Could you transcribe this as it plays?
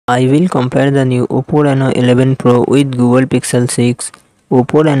I will compare the new Oppo Reno 11 Pro with Google Pixel 6.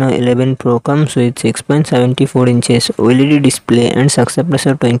 Oppo Reno 11 Pro comes with 6.74 inches OLED display and success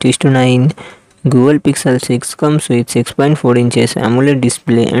ratio 20:9. Google Pixel 6 comes with 6.4 inches AMOLED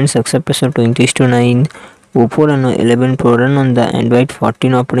display and success ratio 20:9. Oppo Reno 11 Pro run on the Android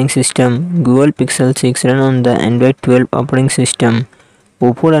 14 operating system. Google Pixel 6 run on the Android 12 operating system.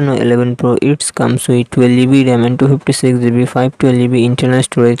 Oppo Reno 11 Pro comes with 12GB RAM and 256GB 512GB internal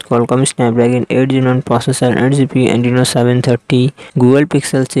storage, Qualcomm Snapdragon 801 processor and GPU Adreno 730. Google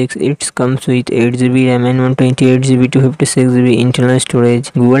Pixel 6 comes with 8GB RAM and 128GB 256GB internal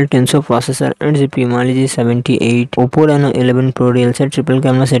storage, Google Tensor processor and GPU Mali G78. Oppo Reno 11 Pro real set triple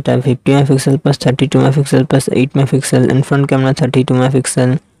camera setup 50MP plus 32MP plus 8MP and front camera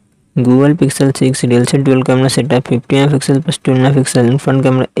 32MP. Google Pixel 6 real set dual camera setup 50MP plus 12MP and front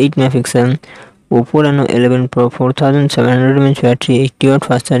camera 8MP. Oppo Reno 11 Pro 4700mAh battery 80W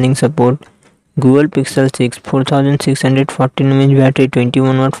fast charging support. Google Pixel 6 4614mAh battery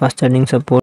 21W fast charging support.